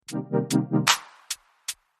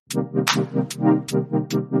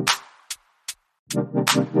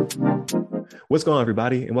What's going on,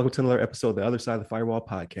 everybody, and welcome to another episode of the Other Side of the Firewall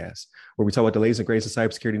podcast, where we talk about the latest and greatest of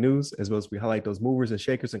cybersecurity news, as well as we highlight those movers and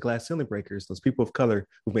shakers and glass ceiling breakers, those people of color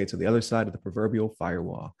who've made it to the other side of the proverbial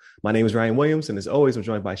firewall. My name is Ryan Williams, and as always, I'm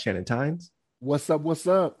joined by Shannon Tynes. What's up? What's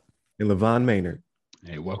up? And Levon Maynard.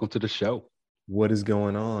 Hey, welcome to the show. What is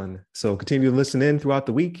going on? So continue to listen in throughout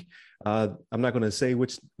the week. I'm not going to say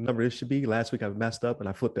which number this should be. Last week I messed up and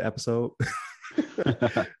I flipped the episode.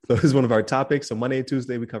 So this is one of our topics. So Monday and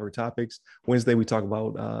Tuesday we cover topics. Wednesday we talk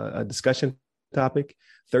about a discussion topic.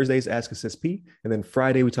 Thursdays Ask Us SP, and then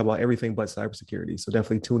Friday we talk about everything but cybersecurity. So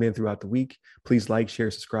definitely tune in throughout the week. Please like, share,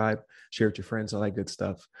 subscribe, share with your friends, all that good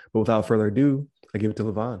stuff. But without further ado, I give it to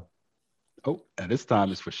Levon. Oh, and this time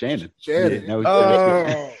it's for Shannon. Shannon.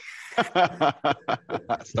 Yeah,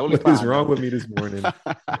 What is wrong with me this morning?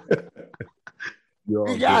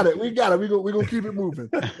 We got it. We're gonna keep it moving.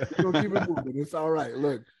 We're gonna keep it moving. It's all right.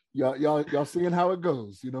 Look, y'all seeing how it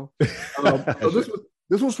goes, you know. So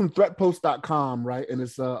this was from threatpost.com, right? And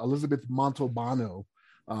it's Elizabeth Montalbano.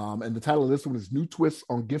 And the title of this one is New Twists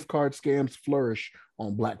on Gift Card Scams Flourish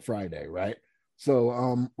on Black Friday, right?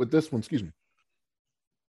 So with this one, excuse me.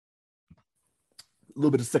 A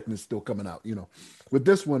little bit of sickness still coming out, you know. With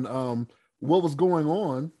this one, what was going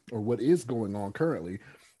on, or what is going on currently,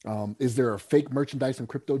 is there a fake merchandise and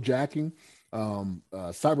crypto jacking?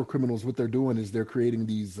 Cyber criminals, what they're doing is they're creating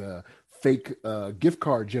these fake gift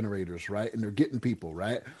card generators, right? And they're getting people,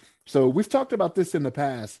 right? So we've talked about this in the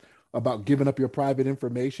past about giving up your private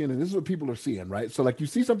information, and this is what people are seeing, right? So like you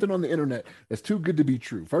see something on the internet that's too good to be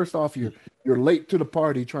true. First off, you're late to the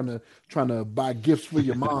party trying to buy gifts for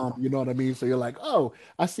your mom, you know what I mean? So you're like, oh,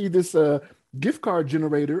 I see this gift card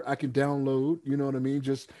generator I can download, you know what I mean?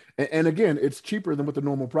 And again, it's cheaper than what the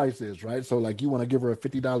normal price is, right? So like you want to give her a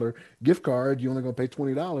 $50 gift card, you're only gonna pay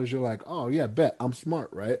 $20. You're like, oh yeah, bet, I'm smart,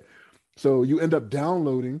 right? So you end up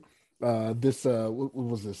downloading this what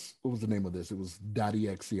was this? What was the name of this? It was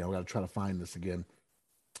 .exe. I gotta try to find this again.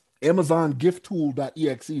 Amazon gift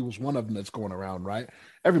tool.exe was one of them that's going around, right?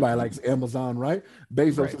 Everybody likes Amazon, right?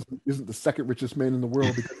 Bezos isn't the second richest man in the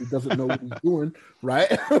world because he doesn't know what he's doing, right?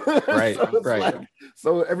 Right, right.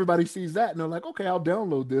 So everybody sees that and they're like, okay, I'll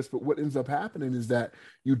download this. But what ends up happening is that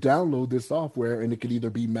you download this software and it could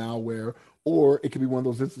either be malware or it could be one of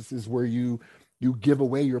those instances where you give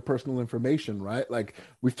away your personal information, right? Like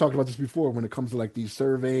we've talked about this before when it comes to like these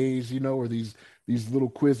surveys, you know, or these little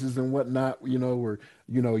quizzes and whatnot, you know, or,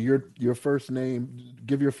 you know, your first name,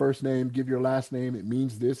 give your first name, give your last name. It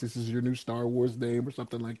means this is your new Star Wars name or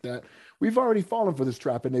something like that. We've already fallen for this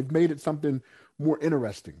trap and they've made it something more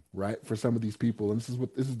interesting, right? For some of these people. And this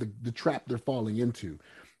is the trap they're falling into.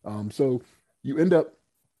 So you end up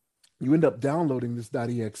downloading this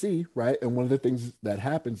 .exe, right? And one of the things that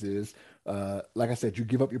happens is, like I said, you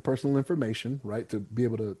give up your personal information, right, to be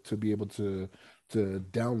able to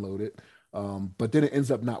download it. But then it ends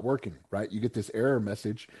up not working, right? You get this error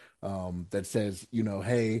message that says, you know,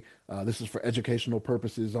 hey, this is for educational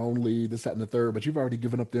purposes only, this, that, and the third. But you've already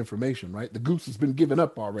given up the information, right? The goose has been given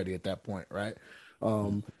up already at that point, right?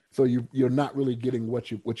 So you're not really getting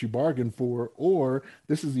what you bargained for. Or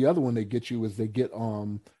this is the other one they get you is they get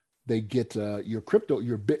your crypto,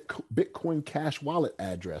 your Bitcoin Cash wallet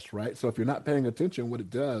address, right? So if you're not paying attention, what it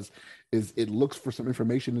does is it looks for some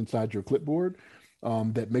information inside your clipboard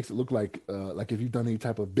that makes it look like if you've done any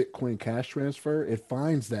type of Bitcoin Cash transfer, it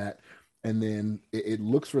finds that and then it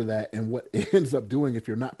looks for that. And what it ends up doing, if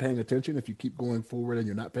you're not paying attention, if you keep going forward and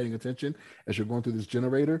you're not paying attention as you're going through this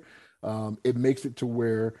generator, it makes it to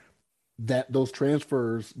where that those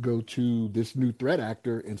transfers go to this new threat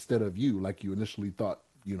actor instead of you, like you initially thought,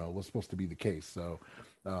 you know, was supposed to be the case. So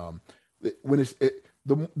when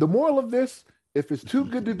the moral of this, if it's too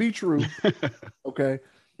good to be true, okay,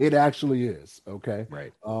 it actually is. Okay.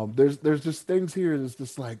 Right. There's just things here that's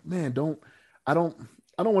just like, man, I don't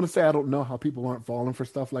want to say I don't know how people aren't falling for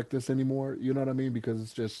stuff like this anymore. You know what I mean? Because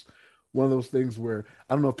it's just one of those things where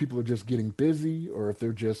I don't know if people are just getting busy or if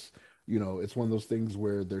they're just, you know, it's one of those things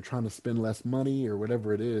where they're trying to spend less money or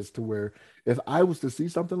whatever it is, to where if I was to see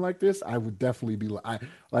something like this, I would definitely be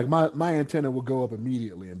like my antenna would go up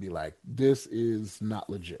immediately and be like, this is not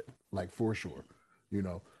legit, like for sure. You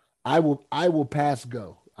know, I will pass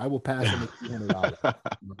go. I will pass him $200. You know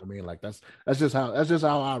what I mean? Like that's just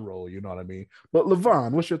how I roll. You know what I mean? But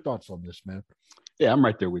Levon, what's your thoughts on this, man? Yeah, I'm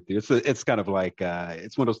right there with you. It's kind of like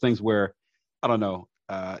it's one of those things where I don't know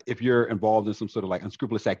if you're involved in some sort of like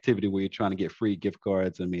unscrupulous activity where you're trying to get free gift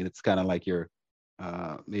cards. I mean, it's kind of like you're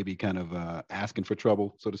maybe kind of asking for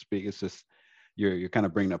trouble, so to speak. It's just you're kind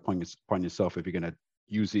of bringing it upon yourself if you're going to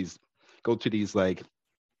use these, go to these like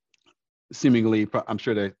seemingly, I'm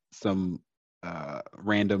sure there's some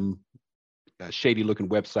random shady looking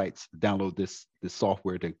websites download this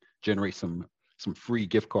software to generate some free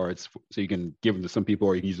gift cards so you can give them to some people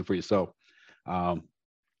or you can use them for yourself.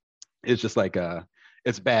 It's just like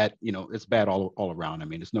it's bad, it's bad all around. I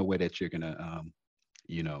mean, there's no way that you're gonna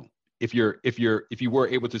if you were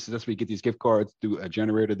able to successfully get these gift cards through a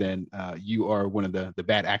generator, then you are one of the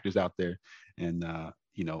bad actors out there. And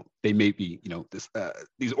they may be,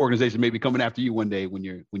 these organizations may be coming after you one day when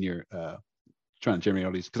you're trying to generate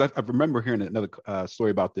all these. Because I remember hearing another story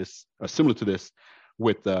about this, similar to this,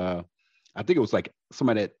 with I think it was like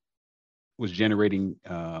somebody that was generating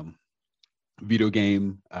video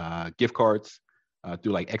game gift cards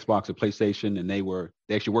through like Xbox or PlayStation, and they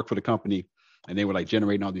actually worked for the company, and they were like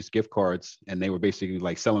generating all these gift cards, and they were basically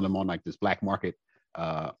like selling them on like this black market,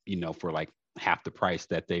 for like half the price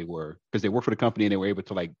that they were, because they worked for the company and they were able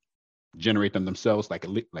to like generate them themselves, like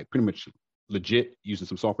pretty much legit using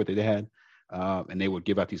some software that they had, and they would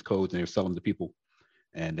give out these codes and they would sell them to people,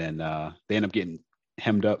 and then they end up getting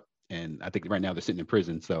hemmed up, and I think right now they're sitting in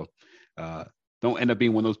prison. So don't end up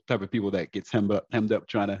being one of those type of people that gets hemmed up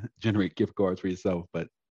trying to generate gift cards for yourself. But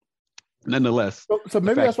nonetheless, so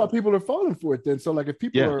maybe that's why people are falling for it then. So like if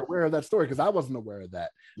people are aware of that story, because I wasn't aware of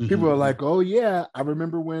that, people are like, oh yeah, I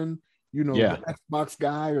remember when the Xbox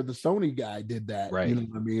guy or the Sony guy did that, right? You know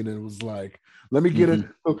what I mean? And it was like, let me get it.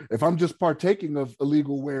 So if I'm just partaking of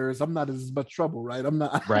illegal wares, I'm not as much trouble, right? I'm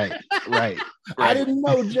not right. I didn't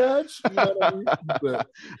know, Judge. You know what I mean? But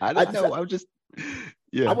I didn't know. I was just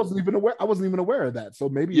I wasn't even aware of that. So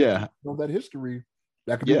maybe that history,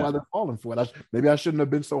 that could be why they're falling for it. Maybe I shouldn't have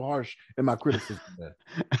been so harsh in my criticism there.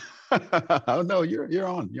 Oh no, you're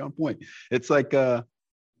on point. It's like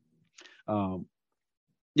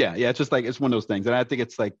it's just like, it's one of those things. And I think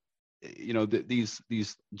it's like,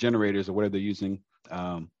 these generators or whatever they're using,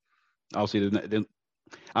 obviously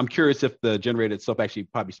I'm curious if the generator itself actually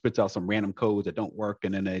probably spits out some random codes that don't work,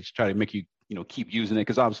 and then they just try to make you keep using it,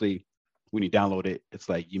 because obviously when you download it, it's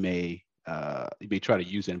like you may try to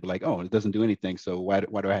use it and be like, oh, it doesn't do anything, so why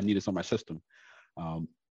do I need this on my system?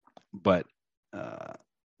 But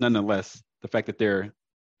nonetheless, the fact that they're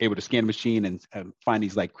able to scan the machine and find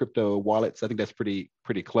these like crypto wallets, I think that's pretty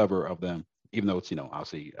clever of them, even though it's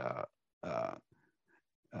obviously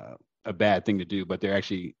a bad thing to do. But they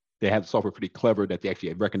have the software pretty clever that they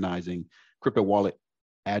actually are recognizing crypto wallet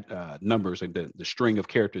numbers and the string of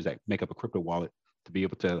characters that make up a crypto wallet, to be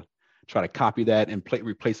able to try to copy that and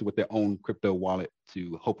replace it with their own crypto wallet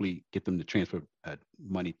to hopefully get them to transfer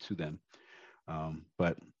money to them.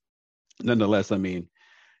 But nonetheless, I mean,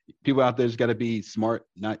 people out there's got to be smart,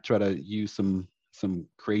 not try to use some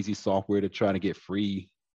crazy software to try to get free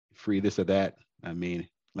this or that. I mean,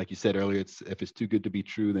 like you said earlier, if it's too good to be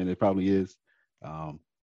true, then it probably is.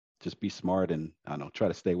 Just be smart and try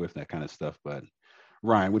to stay with that kind of stuff. But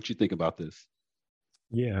Ryan, what you think about this?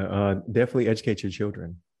 Yeah, definitely educate your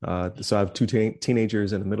children. So I have two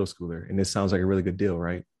teenagers and a middle schooler, and this sounds like a really good deal,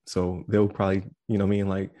 right? So they'll probably,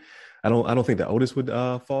 like, I don't think the oldest would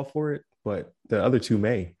fall for it, but the other two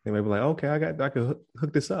may. They may be like, okay, I could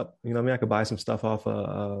hook this up. I could buy some stuff off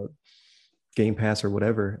Game Pass or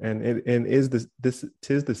whatever. And tis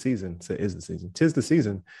the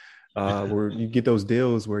season where you get those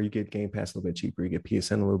deals where you get Game Pass a little bit cheaper, you get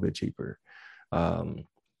PSN a little bit cheaper.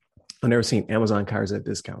 I've never seen Amazon cards at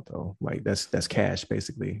discount though. Like that's cash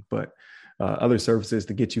basically. But other services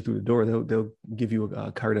to get you through the door, they'll give you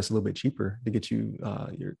a card that's a little bit cheaper to get you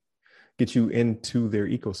into their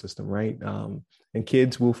ecosystem, right? And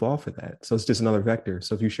kids will fall for that. So it's just another vector.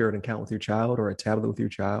 So if you share an account with your child or a tablet with your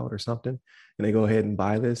child or something, and they go ahead and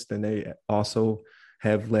buy this, then they also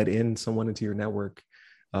have let in someone into your network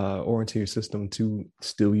or into your system to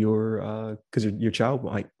steal your, because your child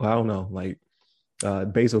might, I don't know, like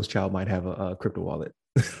Bezos' child might have a crypto wallet.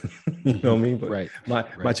 You know what I mean? But right.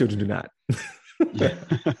 My children do not.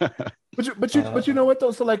 But you know what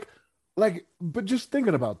though? So like, but just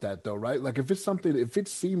thinking about that though, right? Like if it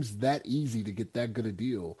seems that easy to get that good a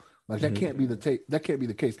deal, like that can't be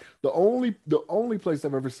the case. The only place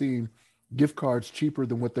I've ever seen gift cards cheaper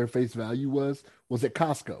than what their face value was at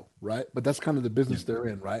Costco, right? But that's kind of the business they're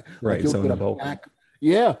in, right? Right. Like you'll get a pack.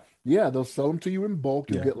 Yeah, they'll sell them to you in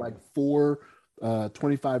bulk. You'll get like 4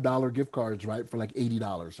 $25 gift cards, right, for like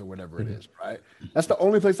 $80 or whatever it is, right? That's the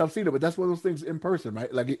only place I've seen it, but that's one of those things in person,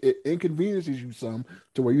 right? Like it inconveniences you some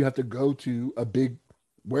to where you have to go to a big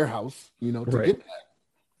warehouse, to get that.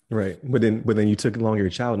 Right. But then you took along your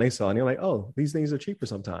child and they saw it and you're like, oh, these things are cheaper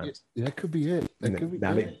sometimes. That could be it.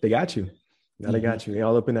 Now they got you. Now they got you. They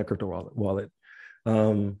all up in that crypto wallet.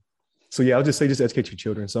 So yeah, I'll just say just educate your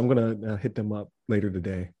children. So I'm gonna hit them up later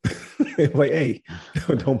today. Like, hey,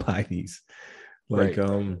 don't buy these. Like,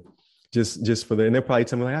 Right. Just for the, and they'll probably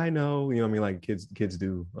tell me like, I know, you know what I mean? Like kids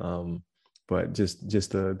do. But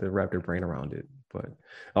just to wrap their brain around it. But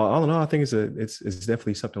all in all, I think it's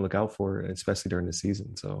definitely something to look out for, especially during the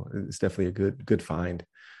season. So it's definitely a good find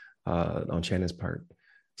on Shannon's part.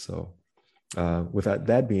 So with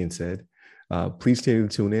that being said, please continue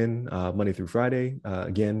to tune in Monday through Friday.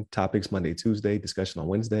 Again, topics Monday, Tuesday, discussion on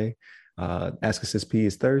Wednesday. Ask Us SP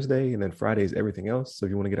is Thursday, and then Friday is everything else. So if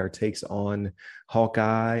you want to get our takes on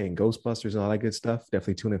Hawkeye and Ghostbusters and all that good stuff,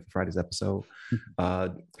 definitely tune in for Friday's episode. Hit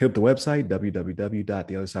up the website,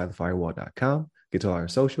 www.theothersideofthefirewall.com. Get to all our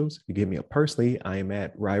socials. You can hit me up personally. I am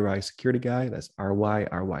at RyRy Security Guy. That's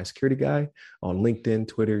RYRY Security Guy on LinkedIn,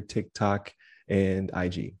 Twitter, TikTok, and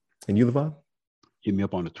IG. And you, Levon? Hit me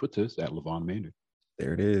up on the Twitters at Levon Maynard.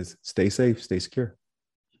 There it is. Stay safe. Stay secure.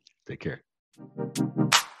 Take care.